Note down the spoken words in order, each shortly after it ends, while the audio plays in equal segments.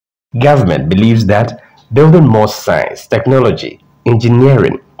Government believes that building more science, technology,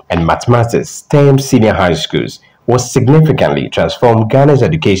 engineering, and mathematics STEM senior high schools will significantly transform Ghana's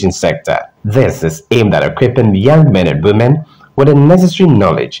education sector. This is aimed at equipping young men and women with the necessary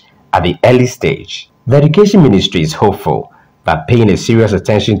knowledge at the early stage. The Education Ministry is hopeful that paying a serious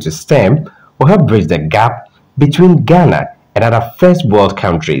attention to STEM will help bridge the gap between Ghana and other first world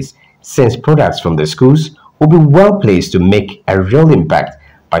countries, since products from the schools will be well placed to make a real impact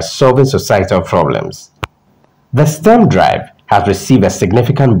by solving societal problems. The STEM drive has received a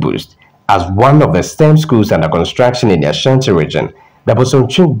significant boost as one of the STEM schools under construction in the Ashanti region, the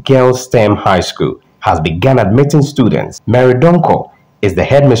Bosomtwe Girls STEM High School, has begun admitting students. Mary Donko is the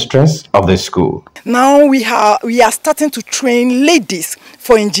headmistress of the school. Now we are starting to train ladies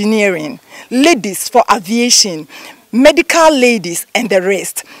for engineering, ladies for aviation, medical ladies and the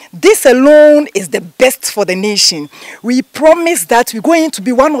rest. This alone is the best for the nation. We promise that we're going to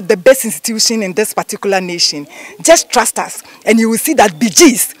be one of the best institutions in this particular nation. Just trust us and you will see that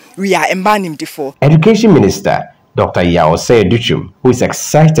BGs, we are embanning before. Education Minister Dr. Yaosei Duchum, who is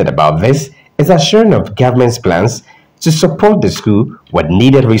excited about this, is assuring of government's plans to support the school with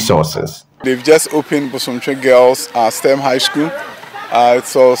needed resources. They've just opened Bosomtwe Girls STEM High School.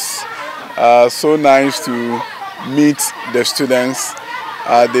 It was so nice to meet the students.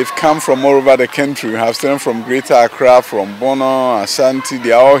 They've come from all over the country. We have students from Greater Accra, from Bono, Ashanti,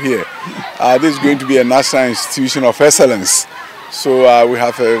 they are all here. This is going to be a national institution of excellence. So we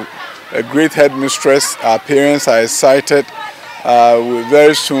have a great headmistress. Our parents are excited.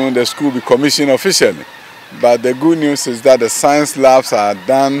 Very soon the school will be commissioned officially. But the good news is that the science labs are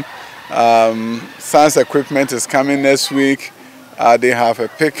done. Science equipment is coming next week. They have a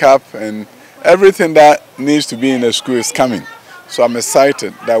pickup and everything that needs to be in the school is coming. So I'm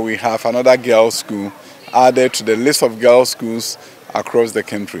excited that we have another girls' school added to the list of girls' schools across the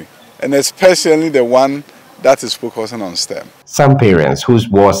country. And especially the one that is focusing on STEM. Some parents whose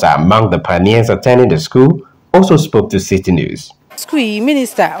wards are among the pioneers attending the school also spoke to Citi News. School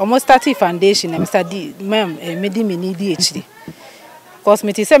minister almost started foundation and Mr. D, ma'am, made me need DHD. Because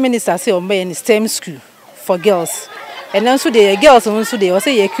Mr. Minister say on in STEM school for girls. And then so the girls also they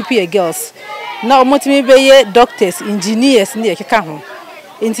also equip girls. Now me be doctors, engineers in the keka ho.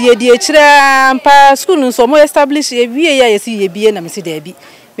 Inti the chira pa school so more establish e wie ya yesi be na me se there bi.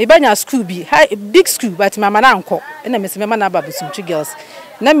 Me banya school bi, big school but mama na anko. Na me se mama na ba Bosomtwe girls.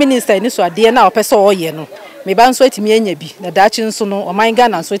 Na minister ni so ade na opese oye no. Me ban so etimi anya bi. Na dachi nso no oman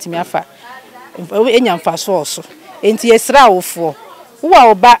Ghana so etimi afa. Enya mfa so. Inti esra wofo.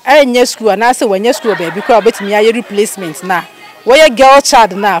 Wo ba anya school na se wanya school ba bi kwa obetimi aye replacement na. Wo ye girl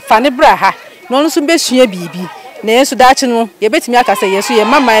child na fa ne bra ha. No nso be sua bibi. Na enso dachi no ye betimi aka se yeso ye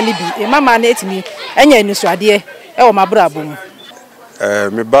mama ni bi. E mama na etimi anya ni so ade e wo mabra abom.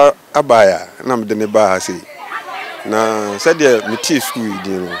 Me ba abaya na me de ne ba ha sei. Na said the meti school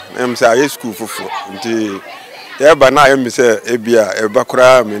di no em say aye school fofo nti e ba na em say ebia e ba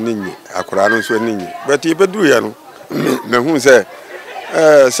kura me ninyi akura no so ninyi but e beduru ya no me hu say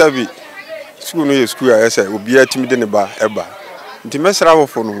sabi school no ye school aye say obi atimi de ne ba e ba nti mesra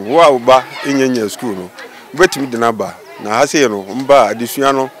fofo no wo ba enyanya school no betimi de na ba na ha say no mba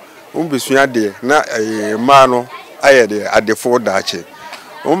adesua no mbesua de na ma no aye de adefo daache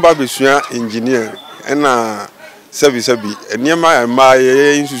mba besua engineer na sabi enema ma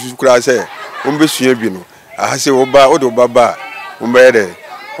ye insusu kura se ombesua bi no ahase oba odo baba omba de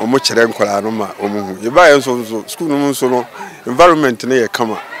omo kire nkola no ma omuhu ye ba ye so school no so no environment na ye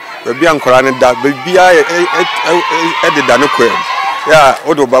kama be ankola ne da be bia e de da ne kwem ya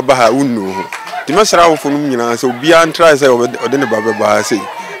odo baba ha unno ho di masra wo fonu nyina se obi an try se ode ne baba ba se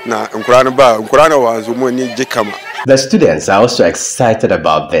na nkola ne wa zo mo ni je kama. The students are also excited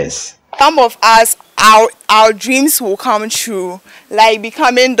about this. Some of us, our dreams will come true, like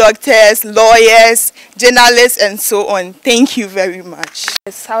becoming doctors, lawyers, journalists, and so on. Thank you very much.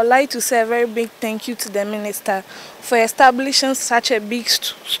 Yes, I would like to say a very big thank you to the minister for establishing such a big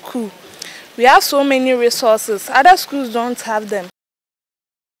school. We have so many resources. Other schools don't have them.